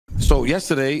So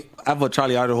yesterday, I have a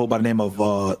Charlie Idaho by the name of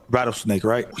Rattlesnake,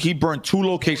 right? He burned 2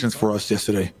 locations for us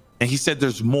yesterday. And he said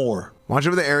there's more. Watch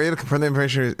over the area to confirm the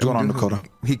information. What's going on, Dakota?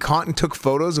 He caught and took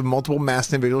photos of multiple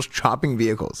masked individuals chopping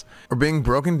vehicles or being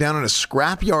broken down in a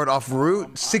scrapyard off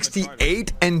Route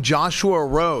 68 and Joshua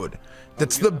Road.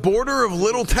 That's the border of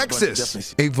Little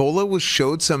Texas. Avola was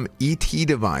showed some ET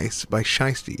device by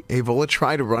Shiesty. Avola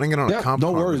tried running it on a comp.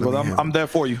 No worries, but I'm there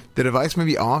for you. The device may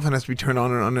be off and has to be turned on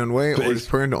in an unknown way, or this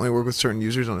program to only work with certain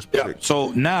users on a specific. Yeah.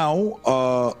 So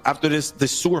now, after this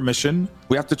sewer mission,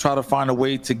 we have to try to find a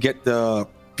way to get the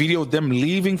video of them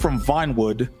leaving from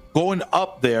Vinewood, going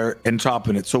up there and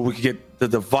chopping it, so we can get the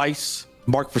device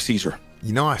marked for seizure.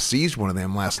 You know, I seized one of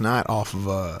them last night off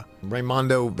of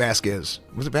Raymondo Vasquez.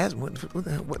 Was it Vasquez? What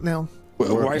the hell? What now?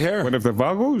 Right here. What if the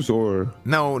Vagos or?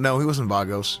 No, he wasn't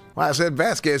Vagos. Well, I said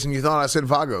Vasquez and you thought I said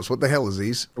Vagos. What the hell,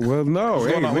 Aziz? Well, no.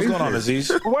 What's going on,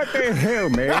 Aziz? What the hell,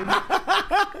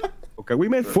 man? Okay, we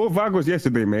met 4 Vagos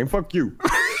yesterday, man. Fuck you.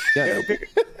 Yeah. Okay.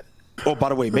 Oh, by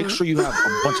the way, make sure you have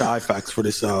a bunch of IFACs for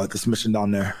this mission down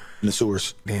there in the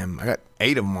sewers. Damn, I got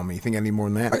 8 of them on me. You think I need more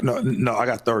than that? No, I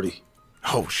got 30.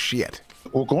 Oh shit.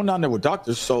 We're going down there with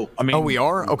doctors, so I mean. Oh, we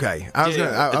are? Okay. I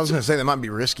was gonna say that might be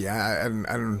risky. I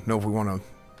don't know if we want to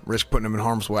risk putting them in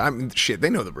harm's way. I mean, shit, they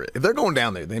know the risk. If they're going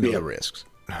down there, they know the risks.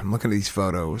 I'm looking at these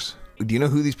photos. Do you know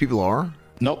who these people are?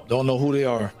 Nope, don't know who they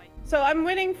are. So I'm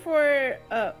waiting for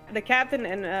the captain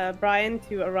and Brian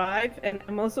to arrive, and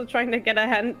I'm also trying to get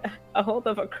a hold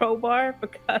of a crowbar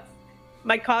because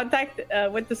my contact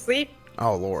went to sleep.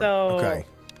 Oh Lord. So... Okay.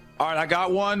 All right, I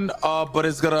got one, but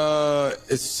it's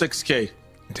 6K.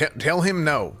 Tell him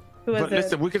no. Who is but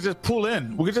listen, we could just pull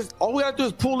in. All we gotta do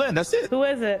is pull in. That's it. Who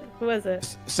is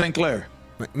it? St. Clair.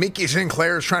 Mickey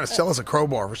Sinclair is trying to sell us a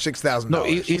crowbar for $6,000. No,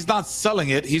 he's not selling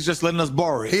it. He's just letting us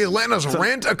borrow it. He is letting us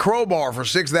rent a crowbar for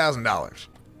 $6,000.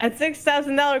 A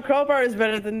 $6,000 crowbar is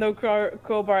better than no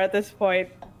crowbar at this point.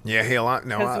 Yeah, hell,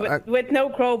 no. With no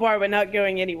crowbar, we're not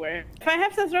going anywhere. If I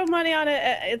have to throw money on it,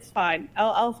 it's fine.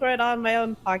 I'll throw it on my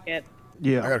own pocket.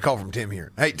 Yeah. I got a call from Tim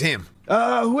here. Hey, Tim.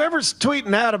 Whoever's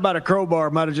tweeting out about a crowbar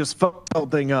might have just fucked the whole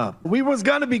thing up. We was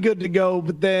gonna be good to go,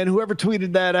 but then whoever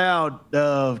tweeted that out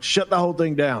shut the whole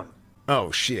thing down.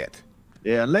 Oh shit.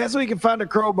 Yeah, unless we can find a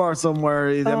crowbar somewhere.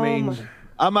 I mean,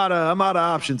 I'm out of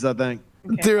options, I think.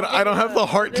 Okay. Dude, I don't have the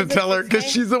heart to tell her because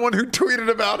she's the one who tweeted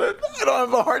about it. I don't have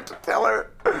the heart to tell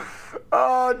her.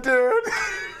 Oh, dude.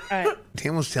 All right.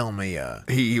 Tim was telling me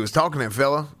he was talking to a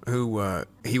fella who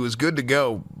he was good to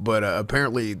go, but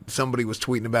apparently somebody was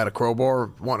tweeting about a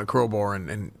crowbar, wanting a crowbar,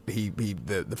 and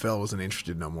the fella wasn't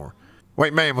interested no more.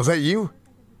 Wait, ma'am, was that you?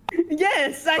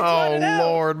 Yes, I got it out.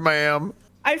 Oh, Lord, ma'am.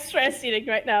 I'm stress eating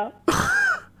right now.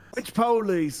 Which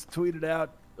police tweeted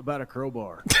out about a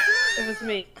crowbar? It was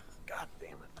me. God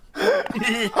damn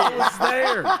it. I was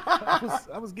there.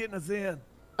 I was getting us in.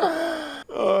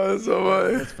 Oh, that's so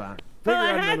funny. That's fine. Well,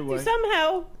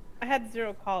 I had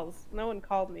 0 calls. No one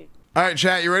called me. All right,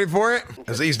 chat, you ready for it?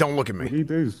 Aziz, don't look at me.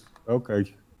 It is.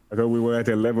 Okay. I thought we were at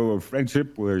a level of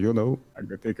friendship where, I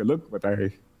could take a look, but I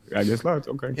guess not.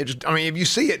 Okay. Yeah, if you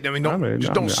see it,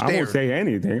 don't stare. I won't say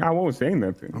anything. I won't say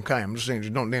nothing. Okay, I'm just saying,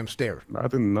 just don't damn stare.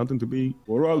 Nothing to be.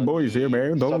 We're all boys here,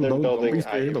 man. Don't be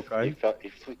scared, okay?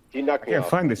 I can't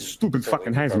find this stupid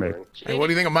fucking hazmat. Hey, what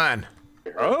do you think of mine?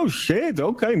 Oh shit!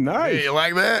 Okay, nice. Hey, you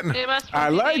like that? I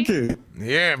like it.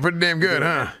 Yeah, pretty damn good,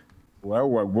 huh?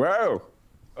 Well.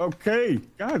 Okay.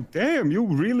 God damn, you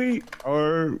really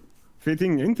are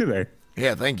fitting into that.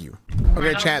 Yeah, thank you.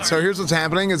 Okay, chat, so here's what's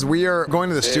happening is we are going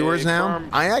to the sewers now.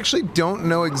 I actually don't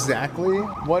know exactly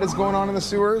what is going on in the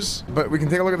sewers, but we can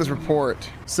take a look at this report.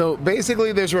 So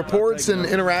basically there's reports and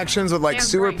interactions with like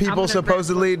sewer people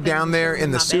supposedly down there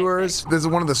in the sewers. This is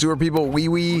one of the sewer people,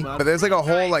 WeeWee, but there's like a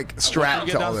whole like strat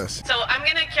to all this. So I'm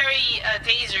gonna carry a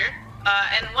taser,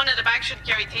 and one of the back should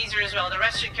carry taser as well. The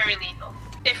rest should carry lethal.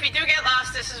 If we do get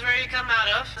lost, this is where you come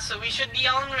out of. So we should be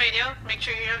all on the radio. Make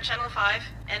sure you're on channel 5.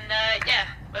 And yeah,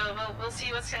 we'll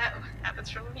see what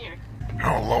happens from here.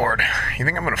 Oh Lord, you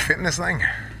think I'm gonna fit in this thing?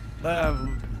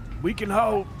 We can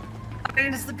hope.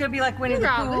 And it's gonna be like Winnie the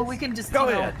Pooh. We can just go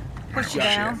ahead. Push you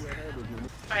down.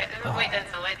 Alright, wait,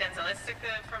 Denzel. Let's take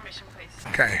the formation,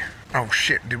 please. Okay. Oh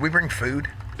shit, did we bring food?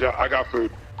 Yeah, I got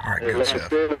food. All right, good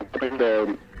stuff.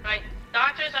 Right,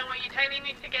 doctors, I want you tightly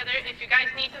knit together. If you guys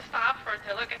need to stop or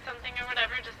to look at something or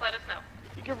whatever, just let us know.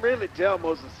 You can really tell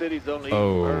most of the cities only eat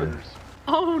burgers.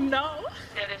 Oh no.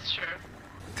 That is true.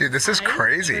 Dude, this is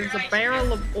crazy. There's a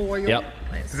barrel of oil. Yep.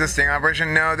 Is this sting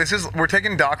operation? No, we're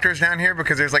taking doctors down here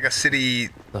because there's like a city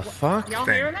The fuck? Y'all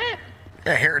thing. hearing that?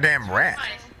 Yeah, hear a damn rat.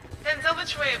 Denzel,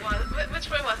 which way was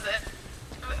it?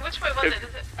 Which way was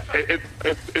it?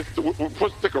 We're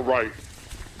supposed to take a right.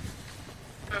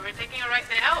 Are we taking a right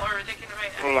now, or are we taking a right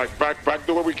now? Like back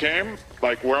to where we came,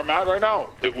 like where I'm at right now.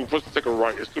 We're supposed to take a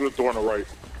right. It's through the door on the right.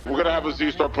 We're gonna have a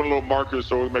Z start putting little markers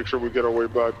so we make sure we get our way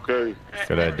back. Okay.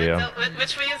 Good idea.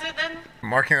 Which way is it then?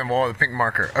 Marking the wall with a pink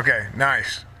marker. Okay,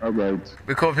 nice. All right.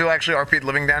 We cool if people actually RP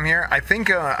living down here. I think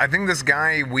this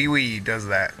guy WeeWee does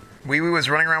that. WeeWee was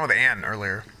running around with Ann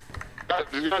earlier.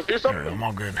 Did you guys see something? I'm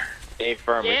all good. Any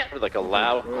firm, like a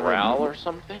loud growl or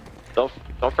something? Don't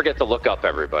forget to look up,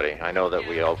 everybody. I know that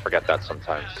we all forget that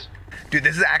sometimes. Dude,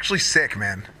 this is actually sick,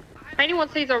 man. If anyone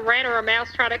sees a rat or a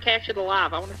mouse, try to catch it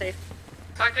alive. I want to say.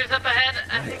 Doctor's up ahead.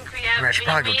 I think we have. I should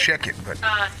probably go check it, but.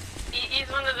 He's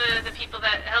one of the people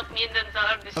that helped me and them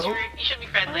out of the sewer. You should be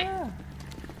friendly.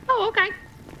 Oh, okay.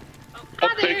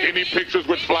 Don't take any pictures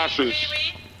with flashes.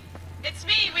 WeeWee. It's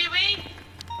me, WeeWee.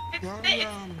 It's Dana.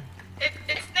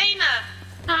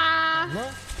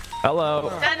 Hello.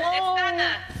 It's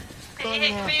Dana.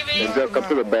 Hey, WeeWee. Just come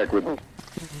to the back with me.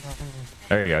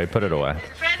 There you go. You put it away. We're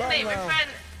friendly. We're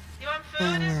friends. You want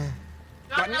food?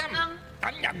 You want num-num?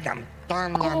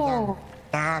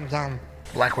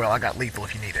 Blackwell, I got lethal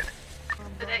if you need it.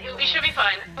 We should be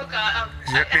fine. Oh god.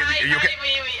 Hi,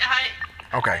 WeeWee. Hi.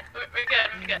 Okay.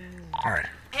 We're good. All right.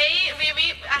 Hey,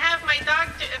 WeeWee. I have my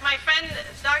friend,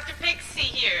 Dr. Pixie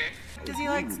here. Does he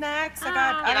like snacks? I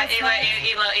got He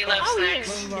loves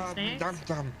snacks.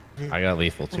 I got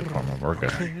lethal too, Cornwood. We're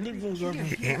good.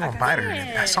 He ain't gonna bite her.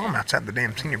 I saw him outside the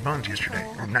damn senior buns yesterday.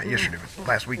 Or not yesterday, but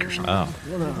last week or something. Oh.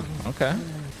 Okay.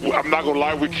 Well, I'm not gonna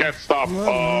lie, we can't stop.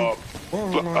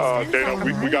 Dana,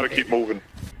 we gotta keep moving.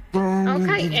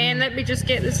 Okay, and let me just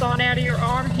get this on out of your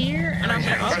arm here, and I'm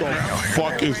What the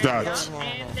fuck is that?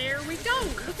 And there we go.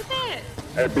 Look at that.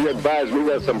 Hey, be advised, we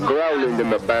got some growling in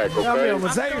the back, okay?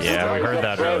 Yeah, we heard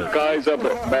that earlier. Guys up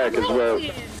at the back as well.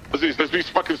 Let's be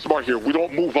fucking smart here. We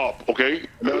don't move up, okay?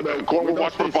 Cornwood,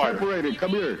 watch for fire.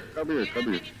 Come here.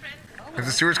 If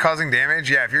the sewer's causing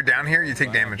damage, yeah, if you're down here, you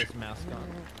take damage.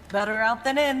 better out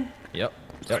than in. Yep.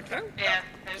 Yeah,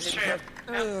 that's true.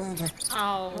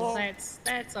 Oh,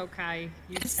 that's okay.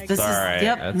 This It's all right. is,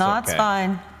 yep, That's no, it's okay.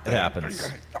 fine. It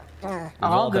happens. We've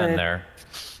All been good. there.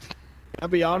 I'll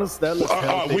be honest, that looks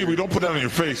healthier We don't put that on your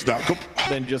face now.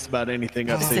 than just about anything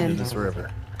I've seen in this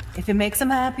river. If it makes him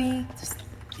happy,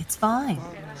 it's fine.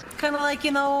 Kind of like,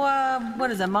 you know, what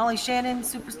is that, Molly Shannon,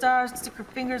 superstar, stick her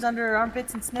fingers under her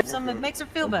armpits and sniff them. It makes her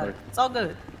feel better. It's all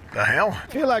good. The hell? I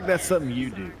feel like that's something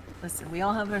you do. Listen, we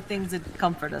all have our things that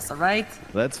comfort us, all right?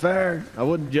 That's fair. I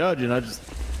wouldn't judge it. I just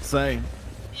saying.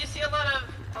 You see a lot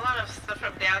of stuff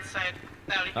from the outside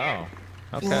out here. Oh.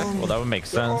 Okay. Well, that would make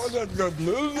sense.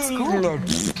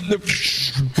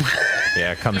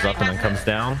 Yeah, it comes up and then comes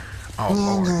down. Oh,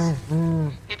 Lord.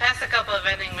 You passed a couple of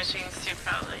vending machines too,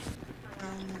 probably.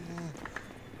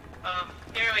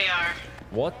 Here we are.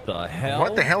 What the hell?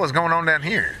 What the hell is going on down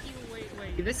here? Wait,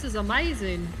 this is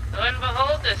amazing. Lo and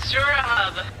behold, the sewer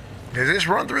hub. Does this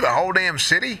run through the whole damn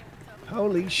city?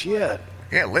 Holy shit.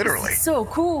 Yeah, literally. So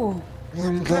cool.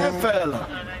 That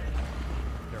fella.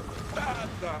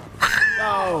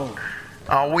 Oh.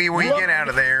 Oh, WeeWee, get out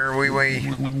of there, WeeWee.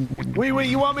 WeeWee,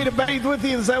 you want me to bathe with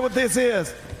you? Is that what this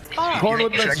is?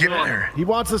 Cornwood, Should I let's get in join. there? He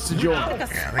wants us to join. Like a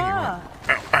spa.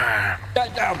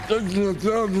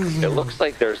 It looks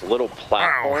like there's little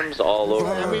platforms all over.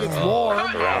 I mean, it's warm.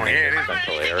 Around yeah, it the is.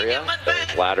 central area.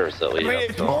 There's ladders that I lead mean, up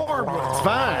it's to warm, but it's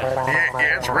fine.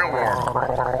 Yeah, it's real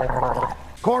warm.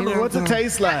 Cornwood, what's it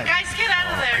taste like? Guys, get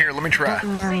out of there. Here, let me try.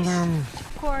 Quarantine.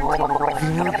 You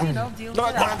know, deal with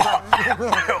it.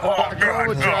 Oh,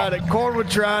 Cornwood God. tried it. Cornwood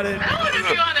tried it. How would you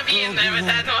want to be in there with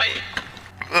that noise?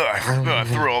 Ugh,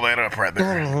 threw all that up right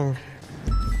there.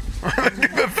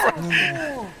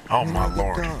 Oh, my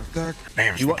Lord.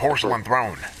 Damn, it's the porcelain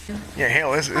throne. Yeah,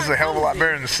 hell, this is a hell of a lot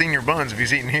better than the senior buns if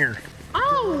he's eating here.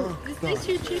 Oh, is this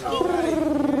your chicken?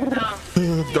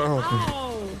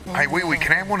 Oh. Hey, WeeWee,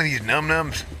 can I have one of these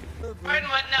num-nums? Pardon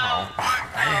what? No.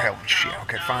 Hell, shit.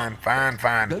 Okay, fine. Oh, I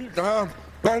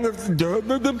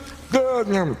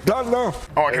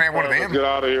can have one of them? Get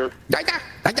out of here.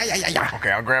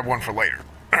 Okay, I'll grab one for later.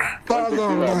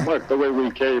 Mark the way we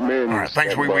came in. All right,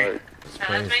 thanks, WeeWee.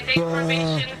 Let's maintain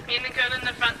formation. Me and the girl in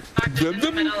the front, doctors in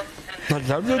the middle.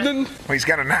 Well, he's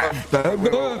got a knife. What are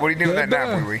you doing with that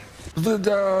knife,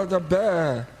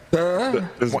 WeeWee?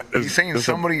 What, he's saying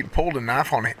somebody pulled a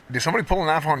knife on it. Did somebody pull a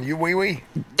knife on you, WeeWee?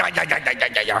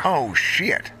 Oh,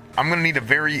 shit. I'm going to need a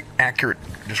very accurate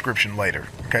description later,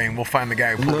 okay? And we'll find the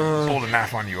guy who pulled a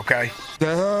knife on you, okay? You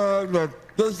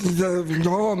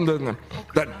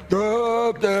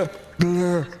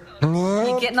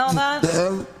getting all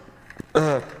that?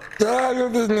 He's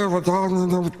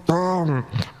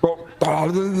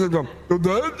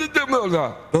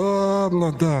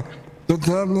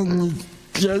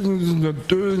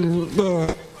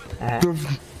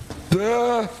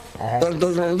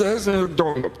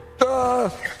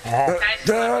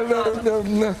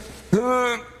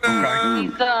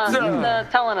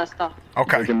telling us stuff.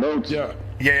 Okay. Notes.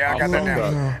 Yeah, I got that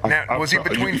down. Now, was he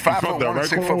between 5'1"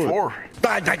 and 6'4"?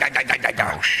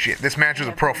 Oh shit! This matches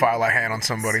a profile I had on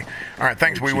somebody. All right,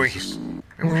 thanks, WeeWee.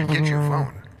 We'll get you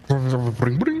a phone.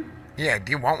 Bring, bring. Yeah,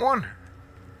 do you want one?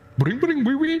 Bring, bring,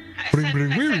 WeeWee. Bring,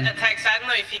 bring, I WeeWee. sent a text. I don't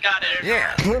know if you got it or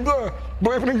Yeah. Bring,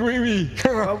 bring, WeeWee.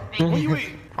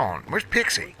 WeeWee. On. Where's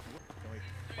Pixie?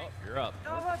 You're up.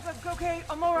 Okay,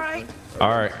 I'm all right. All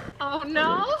right. Oh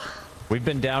no. We've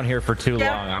been down here for too long.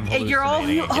 I'm You're all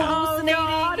hallucinating again.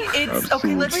 hallucinating. It's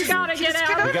okay. Let's We gotta get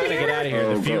out. We gotta get out of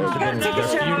here. The fumes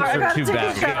are too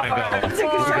bad. We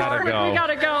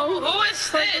gotta go. Who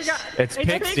is this? It's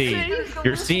Pixie.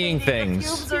 You're seeing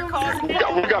things. We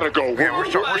gotta go. Yeah, we're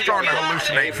starting to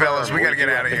hallucinate, fellas. We gotta get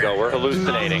out of here. We're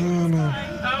hallucinating.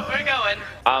 Oh, we're going.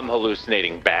 I'm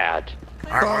hallucinating bad.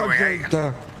 All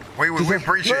right, we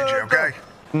appreciate you, okay?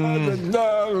 All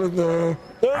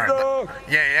right,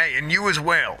 yeah, and you as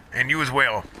well.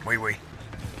 WeeWee.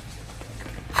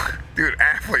 Dude,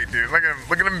 athlete, dude. Look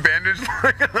at him bandaged.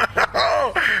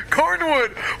 Oh,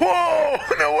 Cornwood. Whoa,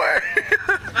 no way.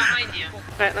 Behind you. All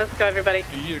right, let's go, everybody.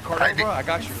 You need a card over? I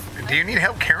got you. Do you need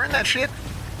help carrying that shit?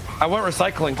 I went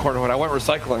recycling, Cornwood. I went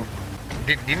recycling.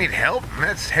 Do you need help?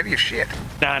 That's heavy as shit.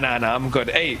 Nah, I'm good.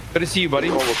 Hey, good to see you, buddy.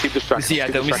 We'll keep distracted. See you.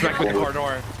 Let me smack with the car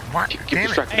door. What?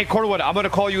 Damn it. Hey, Cornwood, I'm gonna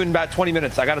call you in about 20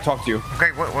 minutes. I gotta talk to you.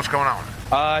 Okay, what's going on?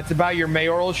 It's about your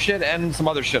mayoral shit and some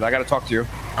other shit. I gotta talk to you.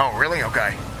 Oh, really?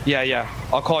 Okay. Yeah.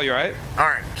 I'll call you, all right? All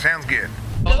right, sounds good.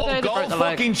 Go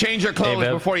fucking change your clothes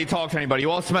before you talk to anybody.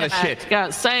 You all smell of shit. Yeah,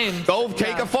 same. Go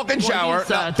take a fucking shower.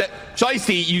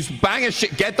 Shiesty, you bang a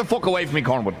shit. Get the fuck away from me,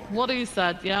 Cornwood. What he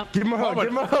said, yeah. Give him a hug.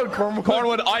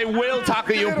 Cornwood, I will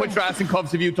tackle you and put your ass in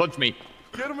cuffs if you touch me.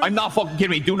 I'm not fucking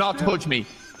kidding me. Do not touch me.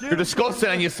 You're disgusting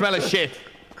and you smell of shit.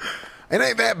 It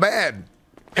ain't that bad.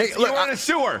 Hey, look, you're in a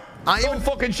sewer. Don't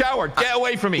fucking shower. Get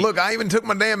away from me. Look, I even took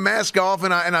my damn mask off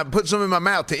and I put some in my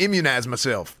mouth to immunize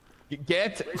myself.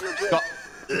 Get.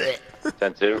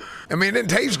 That too. I mean, it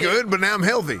didn't taste good, but now I'm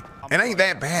healthy. It ain't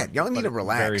that bad. Y'all need to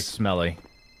relax. Very smelly.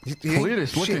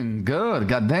 Cletus looking good.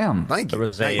 Goddamn. Thank you.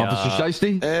 Officer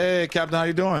Shiesty. Hey, Captain, how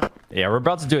you doing? Yeah, we're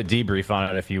about to do a debrief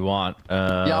on it if you want.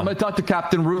 Yeah, I'm gonna talk to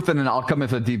Captain Ruth and then I'll come in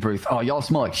for the debrief. Oh, y'all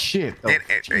smell like shit. Oh, it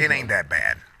ain't that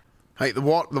bad. Hey, the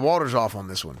water's off on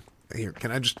this one. Here,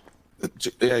 can I just?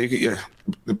 Yeah, you get. Yeah,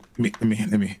 let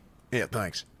me. Yeah,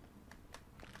 thanks.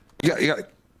 You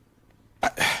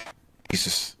got.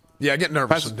 Jesus. Yeah, I get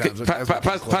nervous sometimes.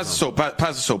 Pass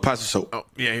the soap. Oh,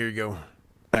 yeah, here you go.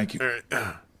 Thank you.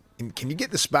 Can you get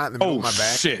the spot in the middle of my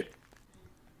back? Oh, shit.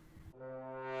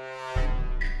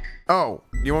 Oh,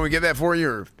 you want me to get that for you?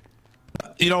 Or?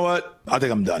 You know what? I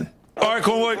think I'm done. All right,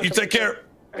 Cornwood, you take care.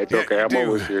 It's okay. I'm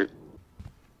always here.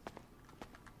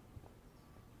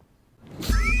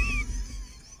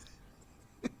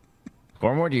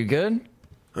 Cornwood, you good?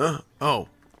 Huh? Oh,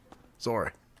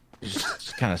 sorry.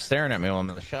 Just kind of staring at me while I'm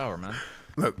in the shower, man.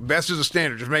 Look, best is a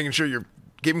standard. Just making sure you're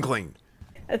keeping clean.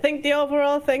 I think the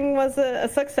overall thing was a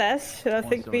success. I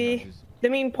think the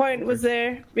main point was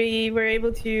there. We were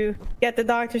able to get the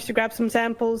doctors to grab some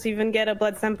samples, even get a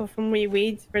blood sample from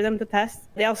WeeWee for them to test.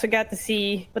 They also got to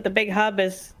see what the big hub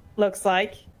looks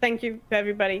like. Thank you to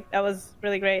everybody. That was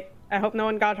really great. I hope no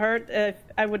one got hurt.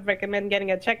 I would recommend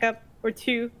getting a checkup or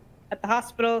two at the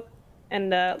hospital,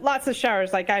 and lots of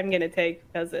showers like I'm gonna take,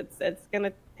 because it's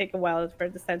gonna take a while for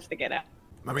the stench to get out.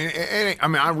 I mean,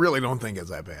 I really don't think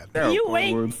it's that bad. You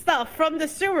ate stuff from the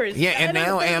sewers. Yeah, and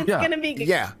now I'm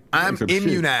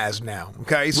immunized now.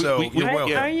 Okay, so you're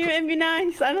welcome. Are you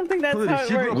immunized? I don't think that's how it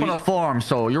you grew works. up on a farm,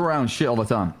 so you're around shit all the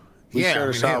time. We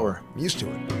share a shower. I'm used to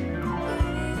it.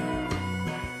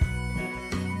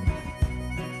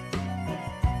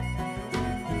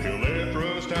 You left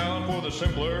Rust Town for the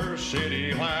simpler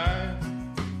city life,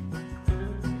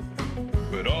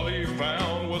 but all he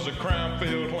found was a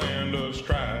crime-filled land of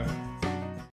strife.